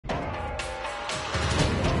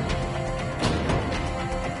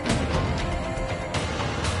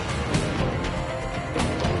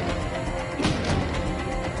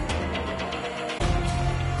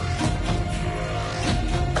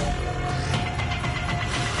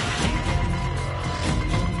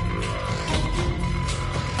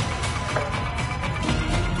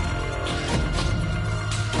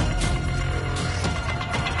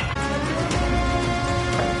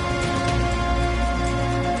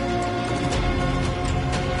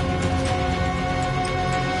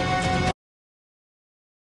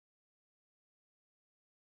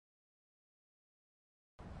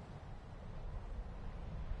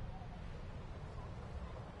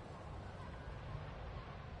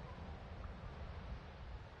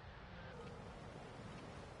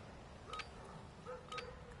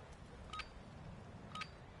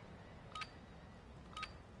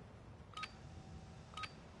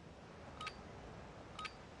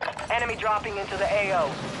enemy dropping into the AO.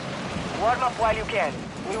 Warm up while you can.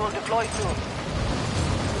 We will deploy soon.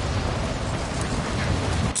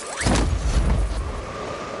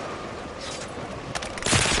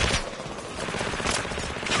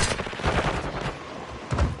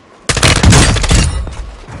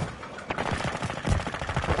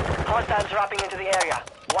 Hostiles dropping into the area.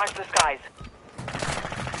 Watch the skies.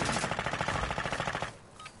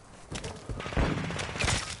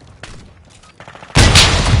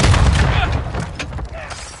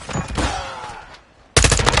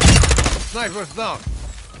 Sniper's down.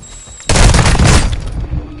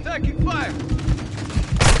 Taking fire.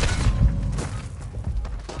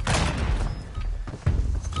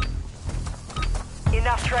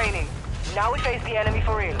 Enough training. Now we face the enemy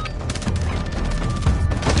for real.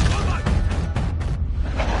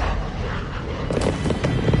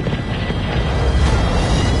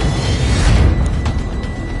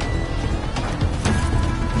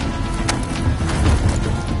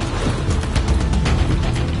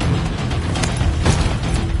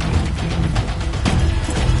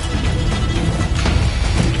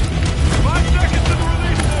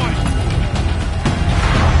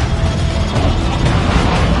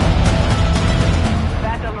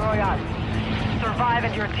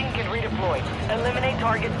 And your team can redeploy. Eliminate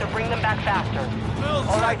targets to bring them back faster.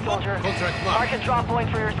 Alright, soldier. Mark a drop point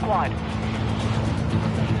for your squad.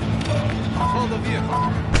 Hold the vehicle.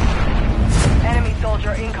 Enemy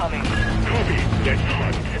soldier incoming. Copy. Let's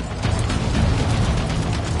hunt.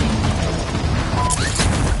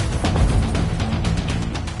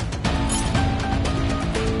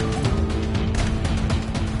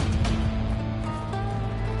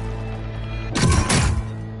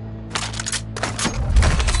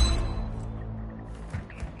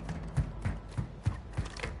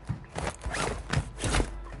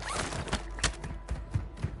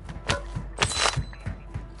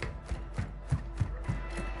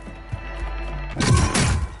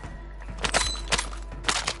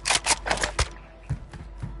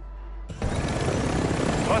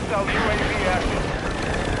 Hostile UAV active.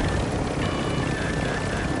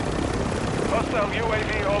 Hostile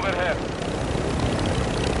UAV overhead.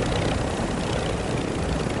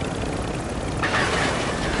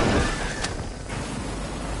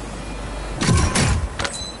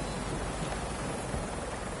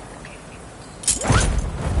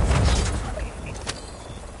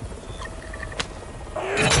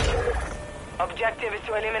 Objective is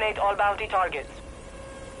to eliminate all bounty targets.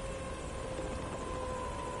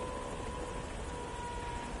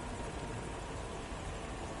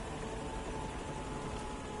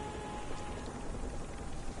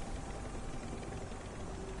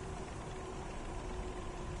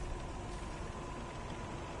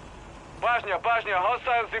 Bajnia,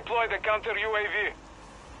 hostiles deploy the counter UAV.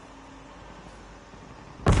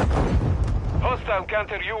 Hostile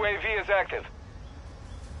counter UAV is active.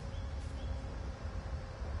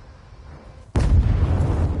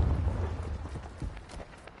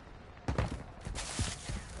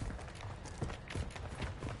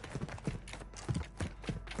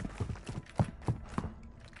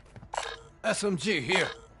 SMG here.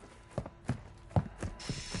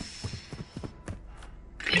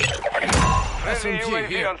 Friendly SMG UAV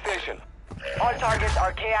here. on station. All targets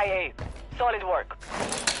are KIA. Solid work.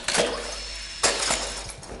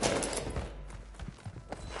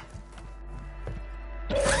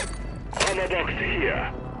 Armor box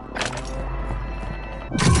here.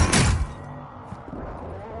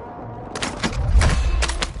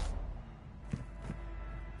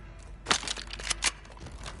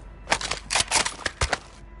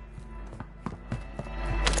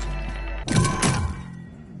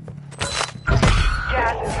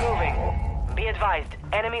 Gas is moving. Be advised,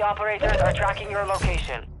 enemy operators are tracking your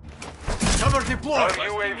location. Cover Our deployed.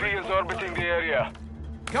 UAV is orbiting the area.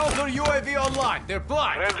 Counter UAV online. They're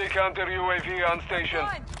blind. Friendly counter UAV on station.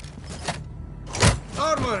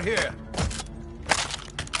 Armor here.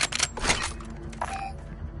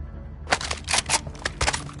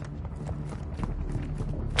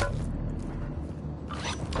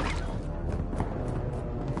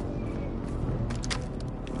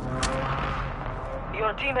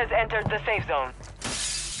 Your team has entered the safe zone.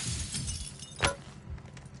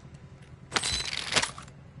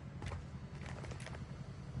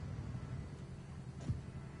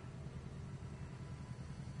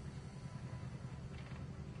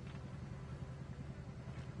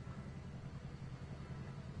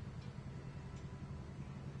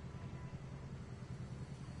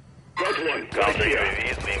 Got one. Counter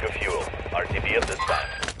UAV is being a fuel. RTB at this time.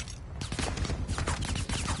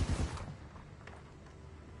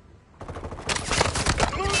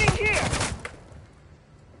 Moving here!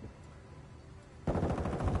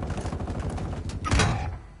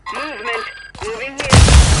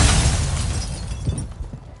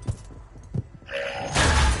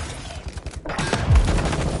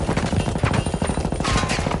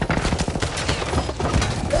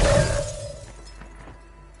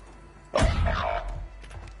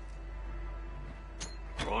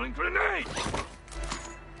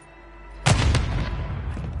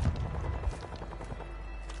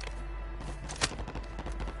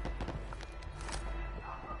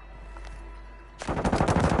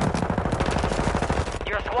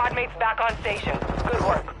 mates back on station. Good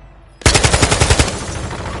work.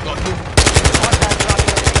 Got movement. Hostiles dropping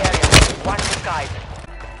into the area. Watch the skies.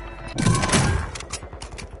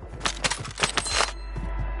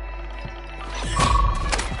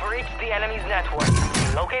 Breach the enemy's network.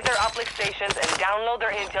 Locate their uplink stations and download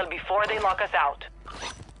their intel before they lock us out.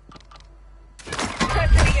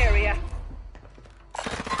 Press in the area.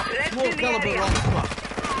 Rest Small in the caliber area. round spot.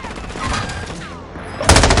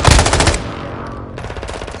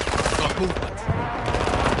 Got movement.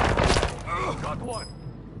 Got one.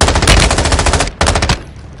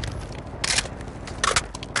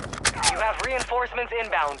 You have reinforcements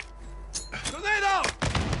inbound. Grenade out!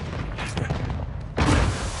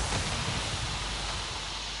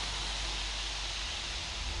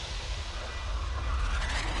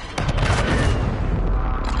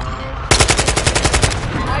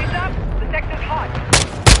 Eyes up. The sector's hot.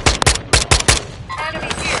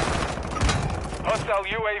 Enemy here. Hostile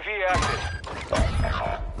UAV active.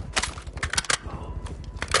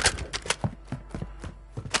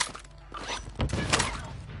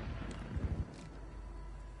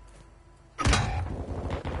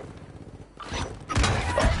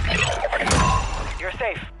 You're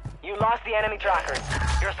safe. You lost the enemy trackers.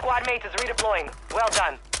 Your squad mate is redeploying. Well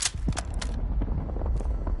done.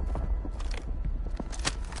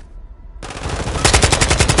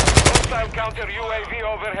 Hostile counter UAV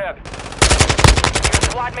overhead. Your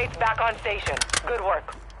squad mate's back on station. Good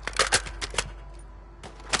work.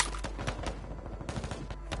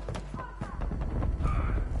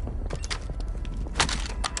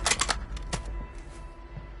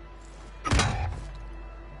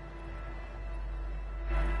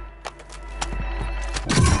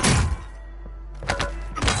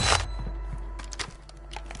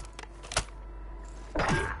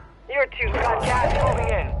 You're too Got hot. gas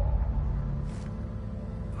moving in.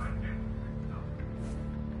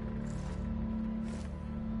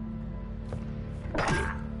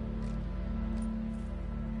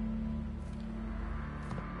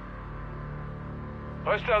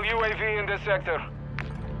 Hostile UAV in this sector.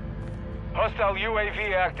 Hostile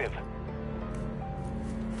UAV active.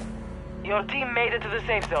 Your team made it to the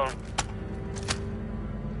safe zone.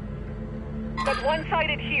 But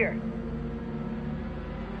one-sided here.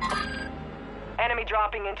 Enemy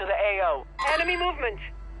dropping into the AO. Enemy movement.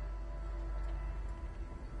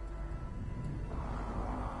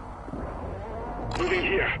 Moving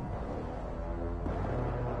here.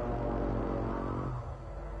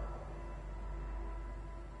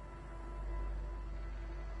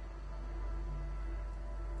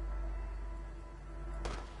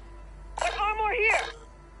 Got armor here.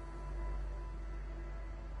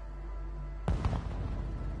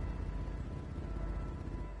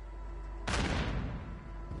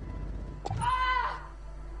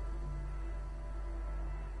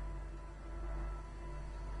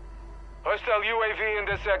 Hostile UAV in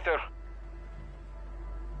this sector.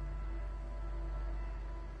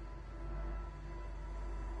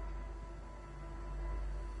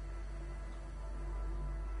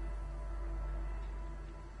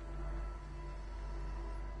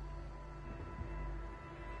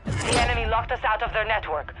 The enemy locked us out of their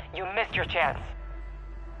network. You missed your chance.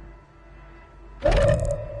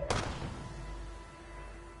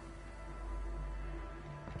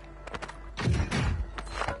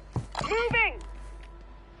 Moving.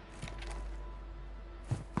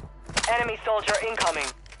 Enemy soldier incoming.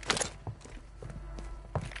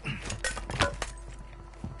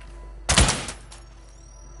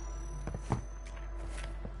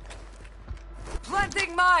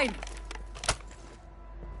 Planting mine.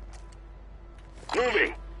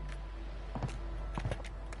 Moving.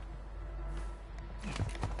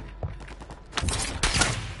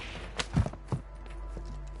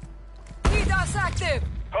 DDoS active.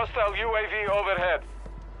 Hostile UAV overhead.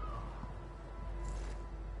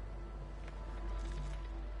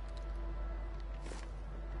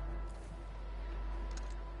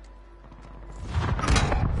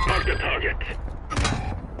 Mark the target.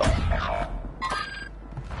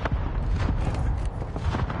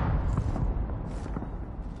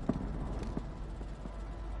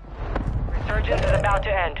 Resurgence is about to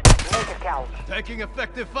end. Make it count. Taking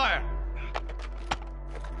effective fire.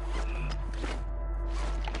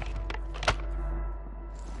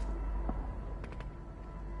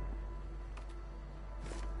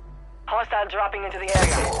 Hostile dropping into the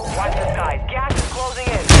area. Watch the skies. Gas is closing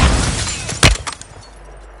in.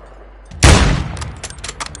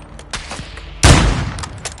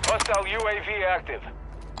 Hostile UAV active.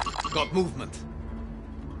 Got movement.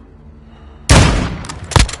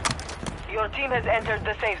 Your team has entered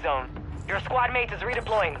the safe zone. Your squad mate is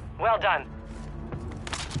redeploying. Well done.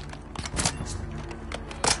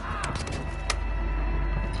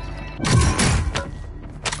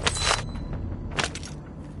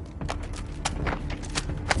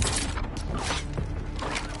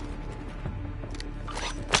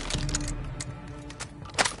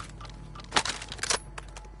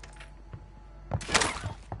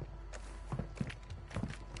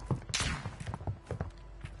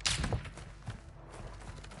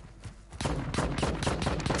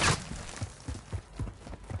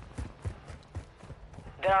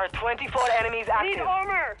 There are 24 enemies Need active.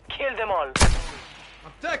 armor! Kill them all.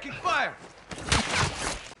 I'm taking fire!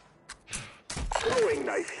 Throwing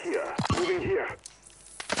knife here. Moving here.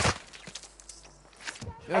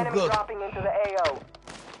 They're Enemy good. dropping into the AO.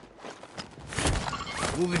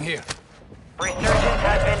 Moving here. Resurgence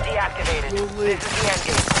has been deactivated. Moving. This is the end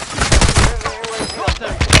game.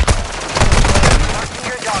 Marking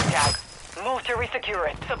your dog tag. Move to resecure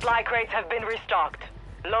it. Supply crates have been restocked.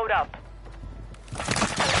 Load up.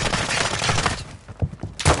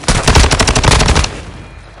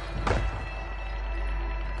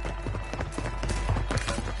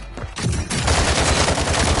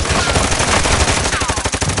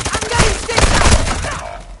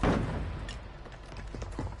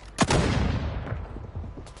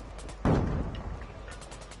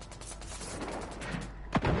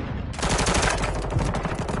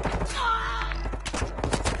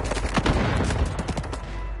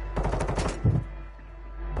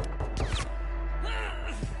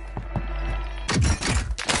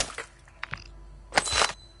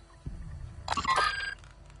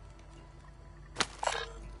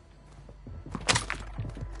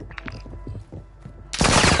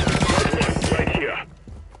 Right here.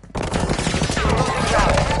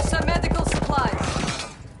 Some medical supplies.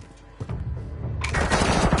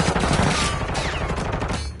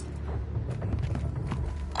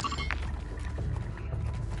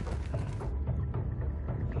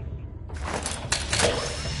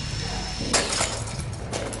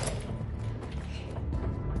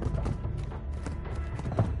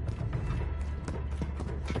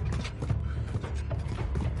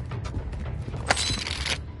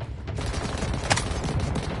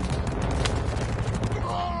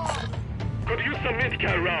 Could use some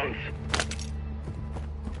mid-cal rounds.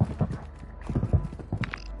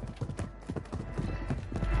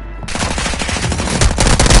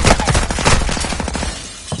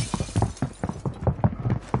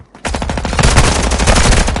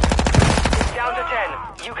 Down to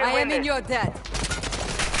 10. You can I win am this. in your debt.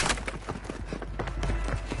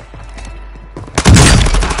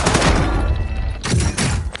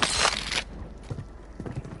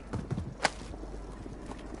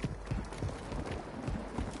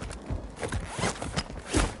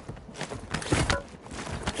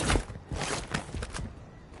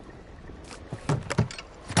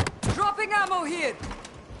 Dropping ammo here.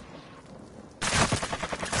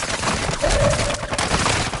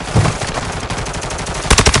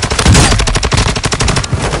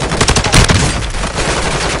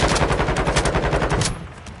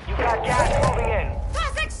 You got gas moving in.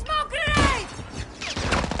 Toxic smoke grenade!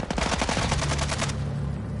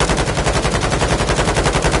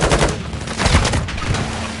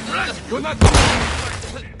 Do not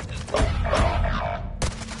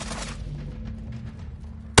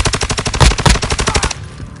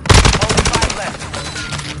Only 5 left.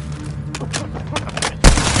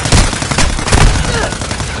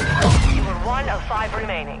 You were 1 of 5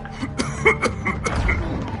 remaining.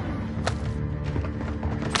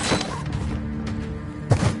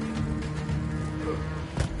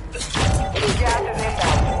 Gas is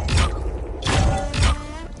inbound.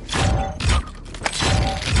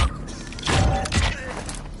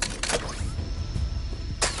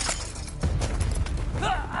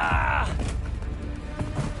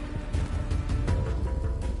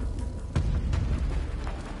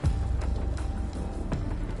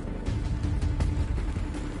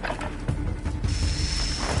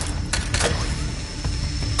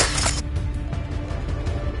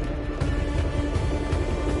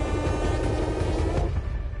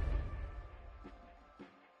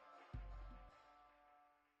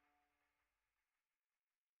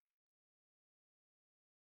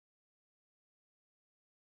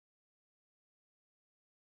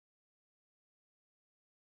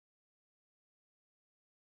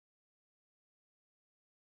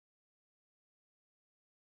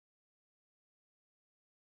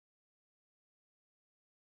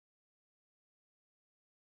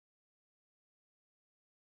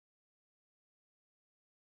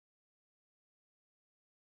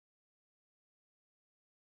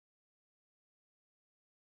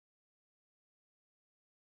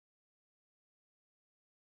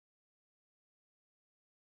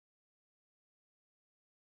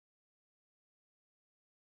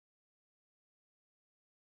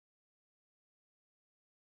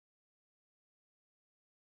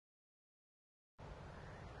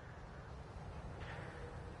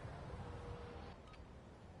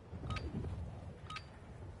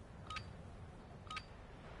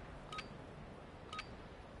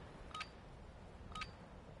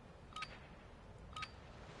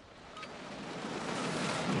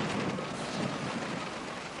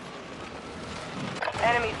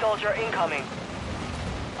 soldier incoming.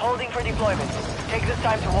 Holding for deployment. Take this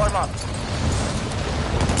time to warm up.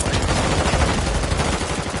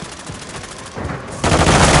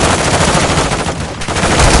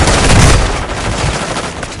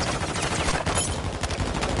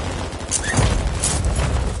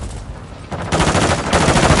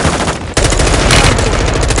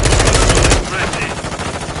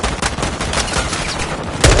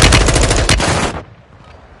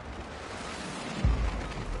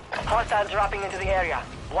 Hostiles dropping into the area.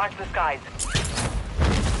 Watch the skies.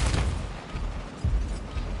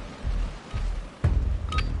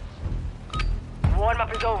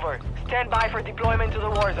 Warm-up is over. Stand by for deployment to the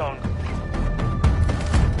war zone.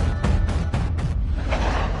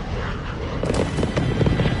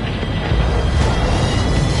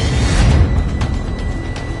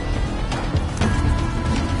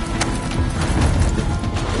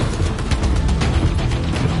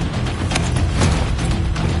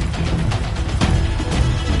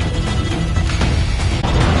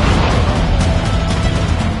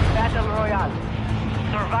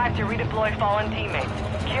 Survive to redeploy fallen teammates.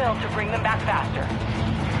 Kill to bring them back faster.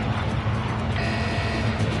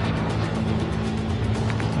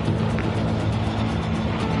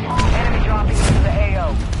 Enemy dropping into the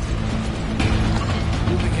AO.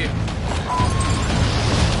 Moving here.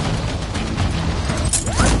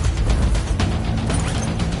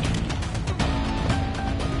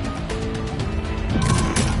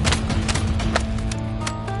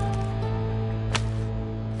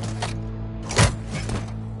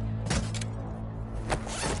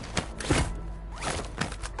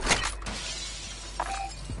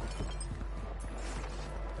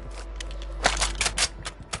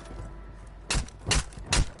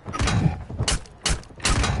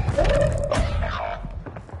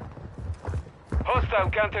 Hostile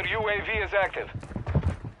counter UAV is active.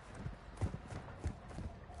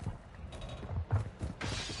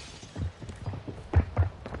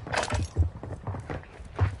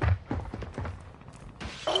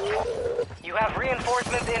 You have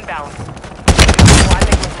reinforcements inbound. Squad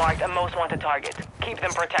mate was marked a most wanted target. Keep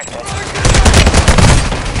them protected.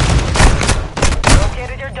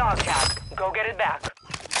 Located your dog tag. Go get it back.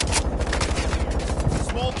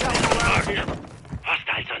 Small town around here.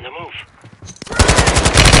 Hostiles on the move.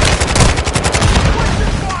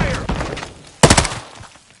 Fire!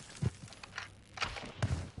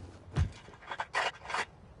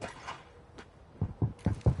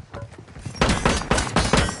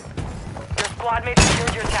 Your squad mate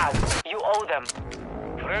secured your tag. You owe them.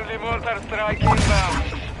 Friendly mortar strike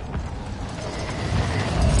inbound.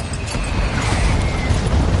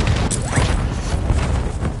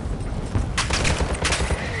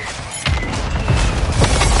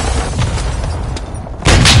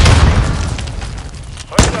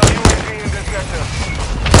 Hostile UAV in this sector.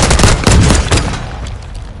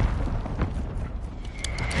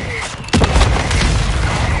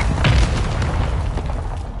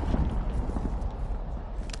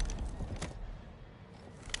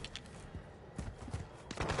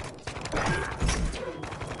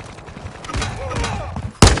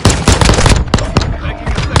 Making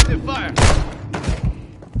effective fire.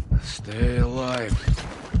 Stay alive.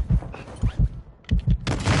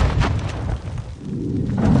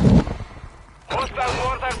 Hostile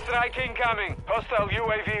mortar strike incoming. Hostile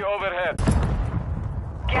UAV overhead.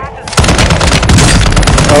 Gas is...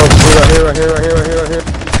 Oh, shit, right here.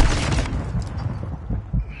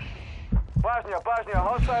 Bosnia,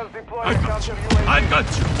 hostiles deployed I to got counter you. UAV. I got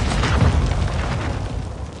you.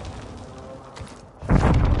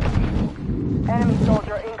 Enemy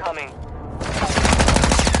soldier incoming.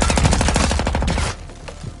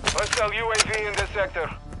 Hostile UAV in this sector.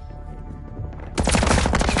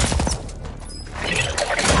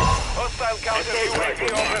 Hostile counter UAV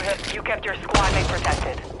overhead. You kept your squad mate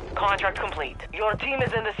protected. Contract complete. Your team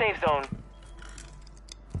is in the safe zone.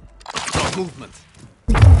 Got movement.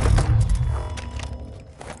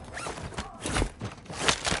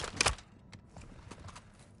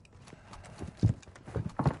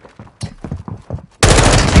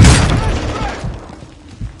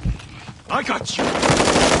 I got you.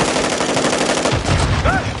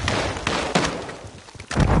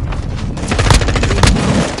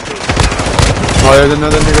 Oh, there's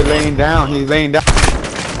another nigga laying down. He's laying down. The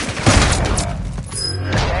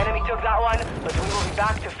enemy took that one, but we will be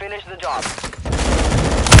back to finish the job.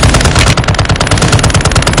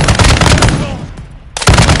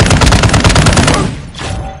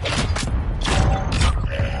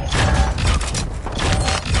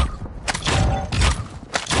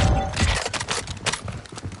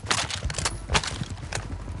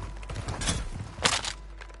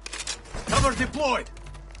 Cover deployed.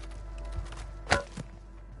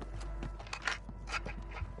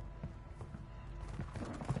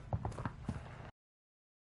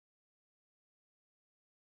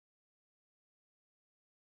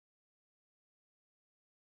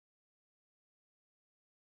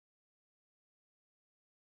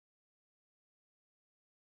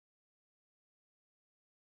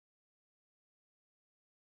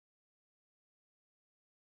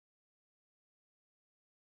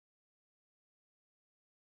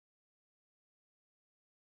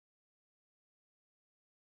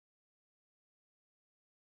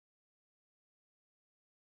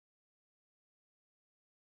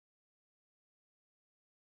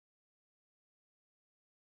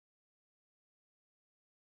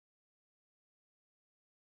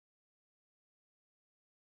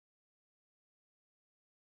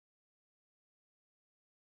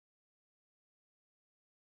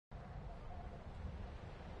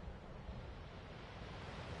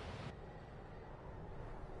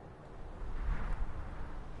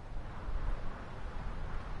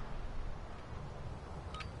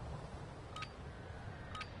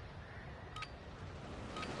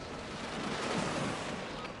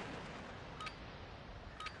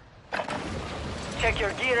 Check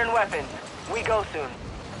your gear and weapons. We go soon.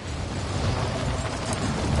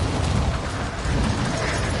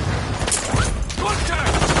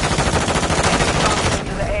 Contact!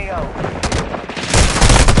 To the AO.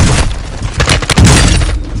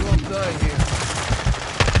 Drop die here.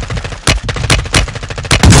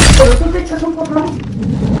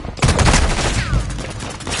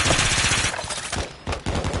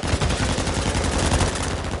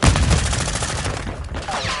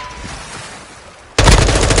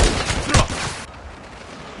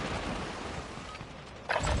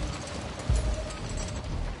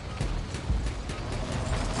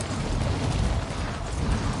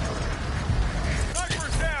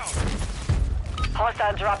 Sniper's down!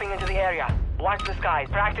 Hostile dropping into the area. Watch the skies.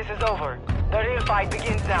 Practice is over. The real fight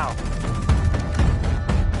begins now.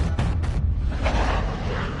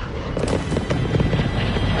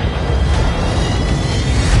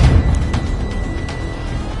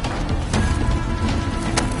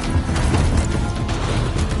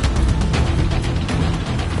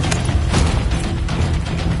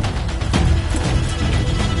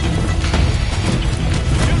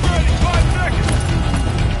 Get ready, 5 seconds!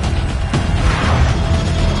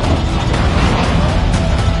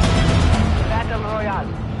 Battle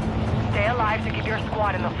Royale. Stay alive to keep your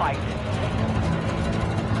squad in the fight.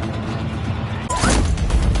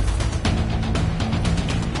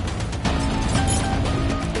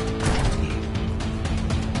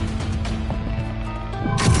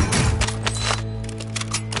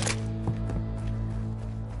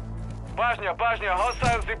 Bajnia,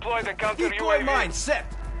 hostiles deploy the counter Decoy UAV. mine set.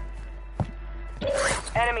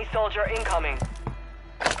 Enemy soldier incoming.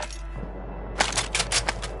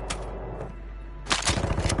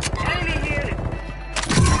 Enemy here.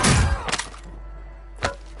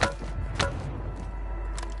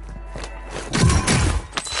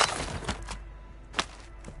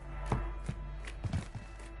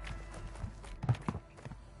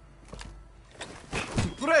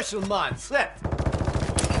 Suppression mine set.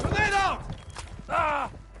 Grenade out! Ah!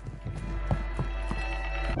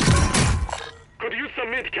 Could use some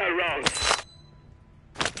mid-cal rounds.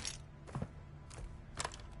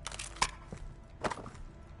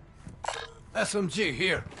 SMG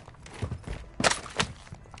here.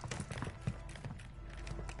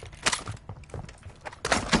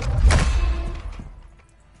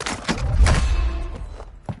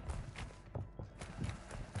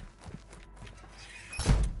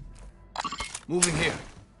 Moving here.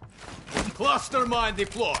 Cluster mine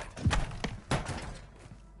deployed.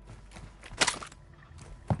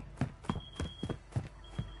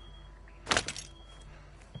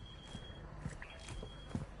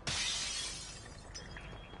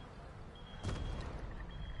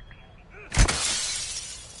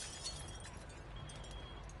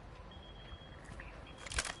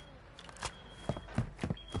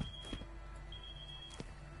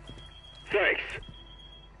 Thanks.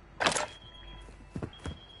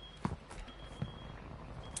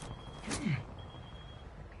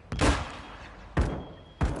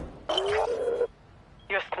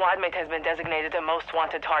 Your squad mate has been designated the most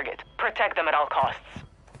wanted target. Protect them at all costs.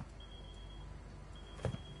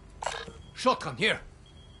 Shotgun here.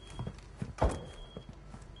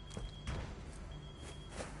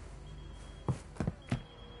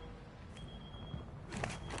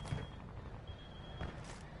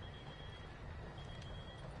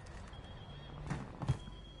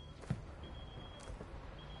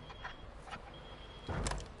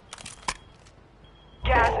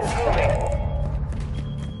 Gas is moving.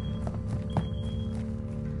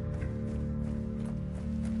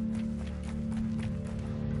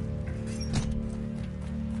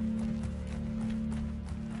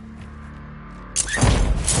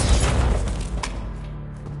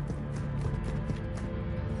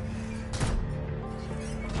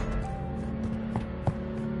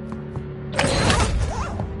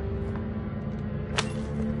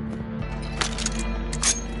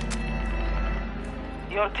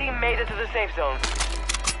 Your team made it to the safe zone.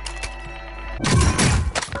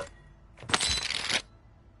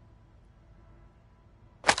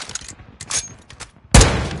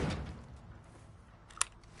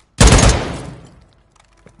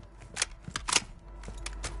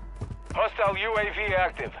 Hostile UAV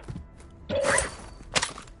active.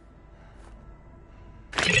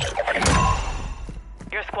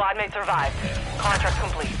 Your squad mate survived. Contract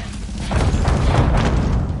complete.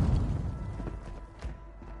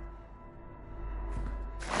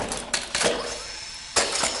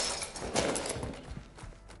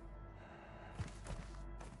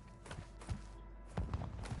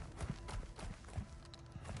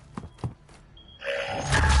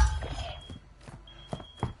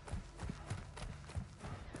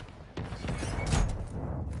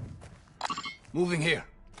 Moving here.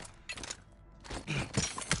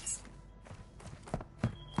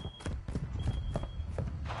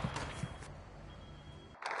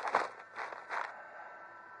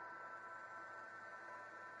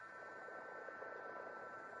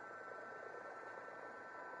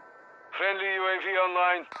 Friendly UAV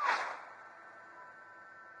online.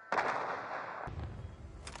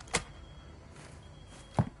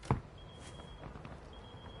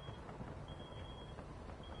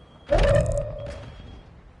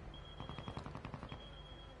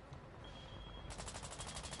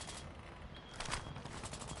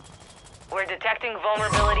 We're detecting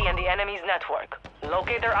vulnerability in the enemy's network.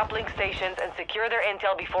 Locate their uplink stations and secure their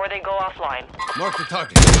intel before they go offline. Mark the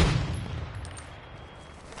target.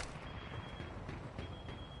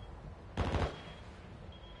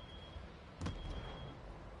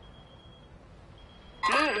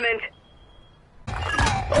 Movement.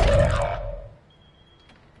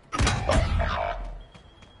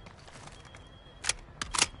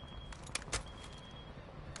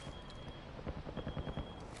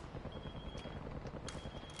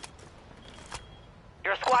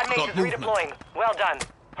 Your squad mate Got is movement. redeploying. Well done.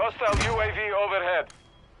 Hostile UAV overhead.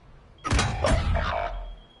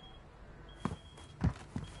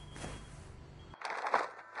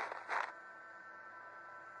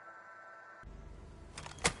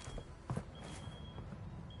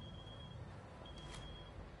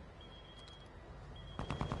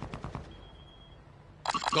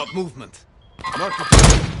 Got movement. Mark the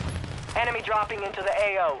target. Enemy dropping into the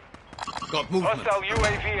AO. Got movement. Hostile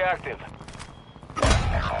UAV active.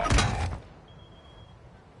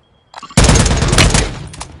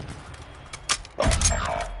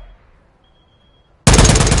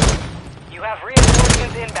 You have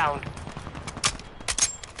reinforcements inbound.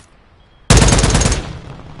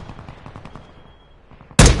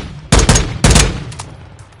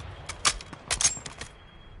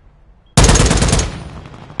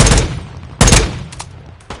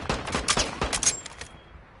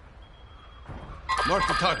 Mark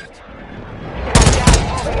the target.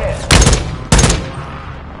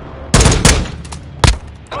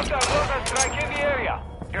 Hostile mortar strike in the area.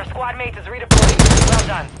 Your squad mate is redeploying. Well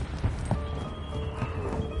done.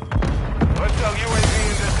 Hostile UAV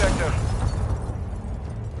in the sector.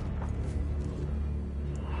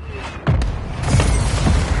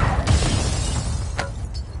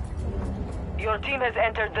 Your team has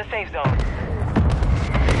entered the safe zone.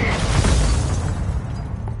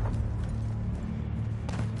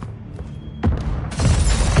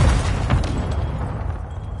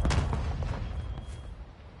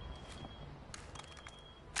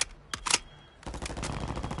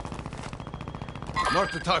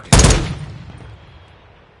 Mark the target.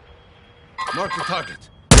 Mark the target.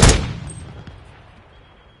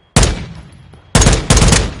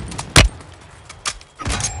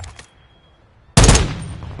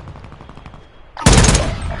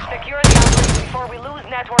 Secure the uplink before we lose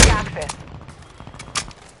network access.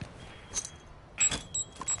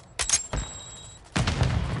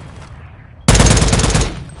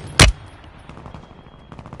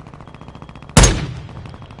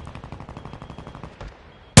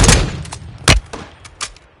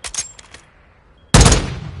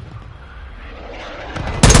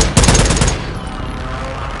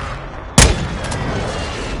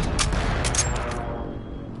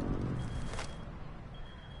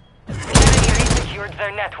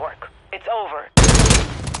 Their network. It's over.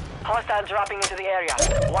 Hostiles dropping into the area.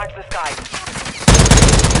 Watch the skies.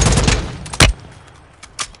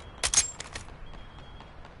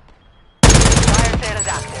 Fire sale is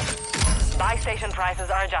active. Buy station prices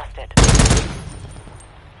are adjusted.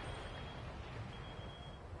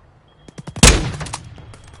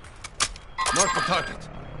 Mark the target.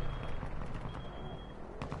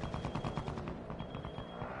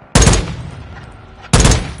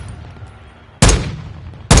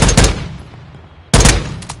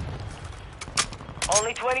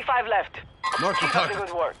 Only 25 left. Mark the Keep up the target.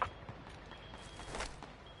 good work.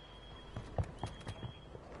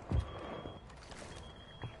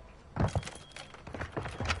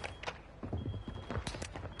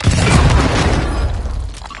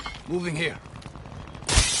 Moving here.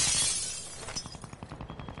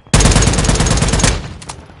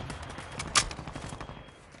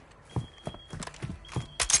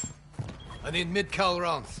 I need mid-cal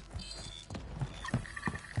rounds.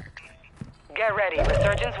 Get ready.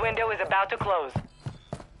 Resurgence window is about to close.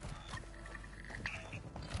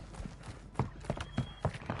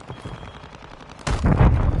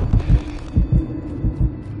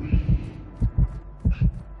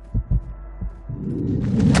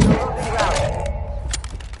 Losing ground.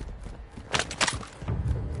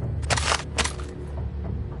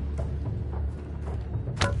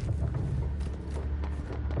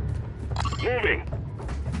 moving.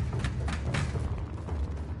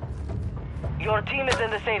 Your team is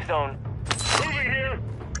in the safe zone. Moving here.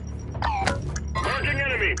 Marking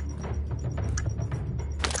enemy.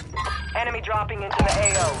 Enemy dropping into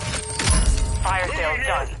the AO. Fire sales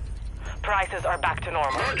done. Prices are back to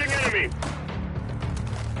normal. Marking enemy.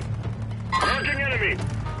 Marking enemy.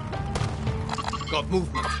 Got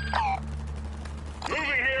movement. Moving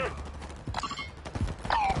here.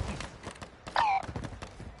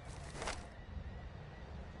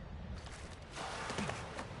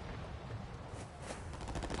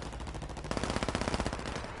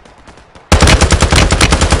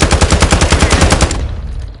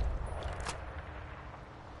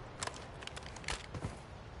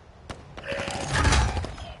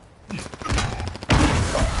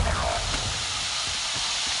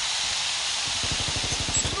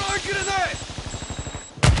 Throw a grenade!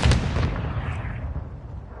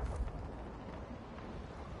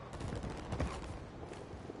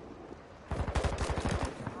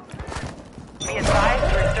 Be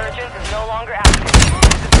advised, resurgence is no longer active.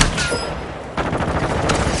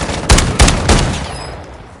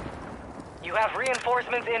 You have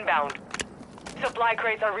reinforcements inbound. Supply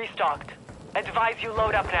crates are restocked. Advise you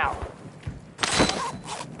load up now.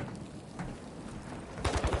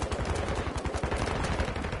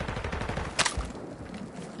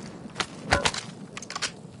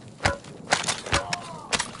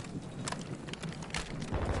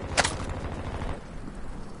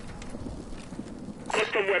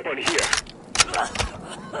 Custom weapon here.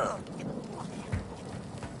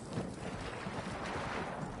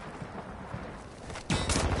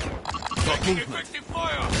 Got movement.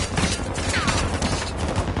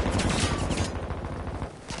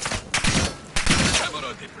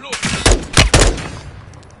 Camera deployed.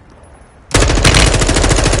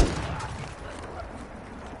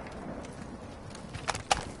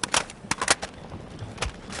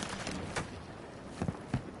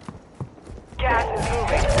 Gas is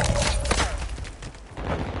moving.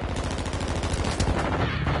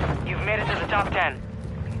 You've made it to the top 10.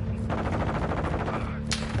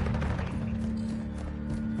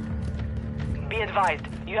 Be advised,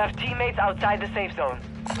 you have teammates outside the safe zone.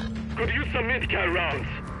 Could use some mid-cal rounds.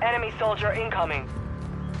 Enemy soldier incoming.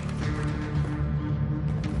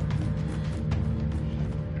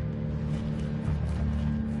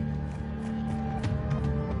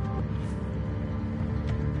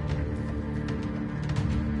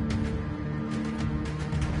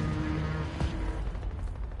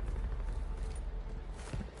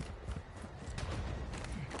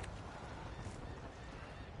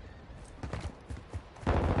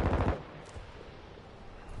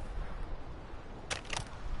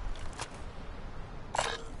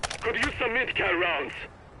 Could use some mid-cal rounds.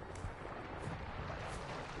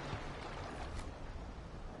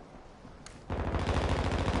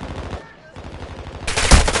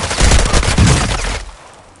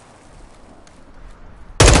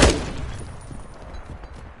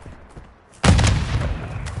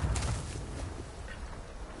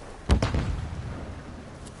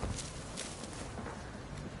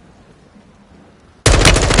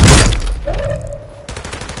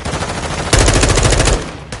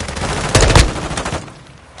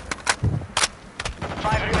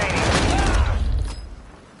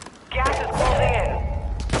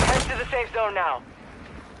 Zone now.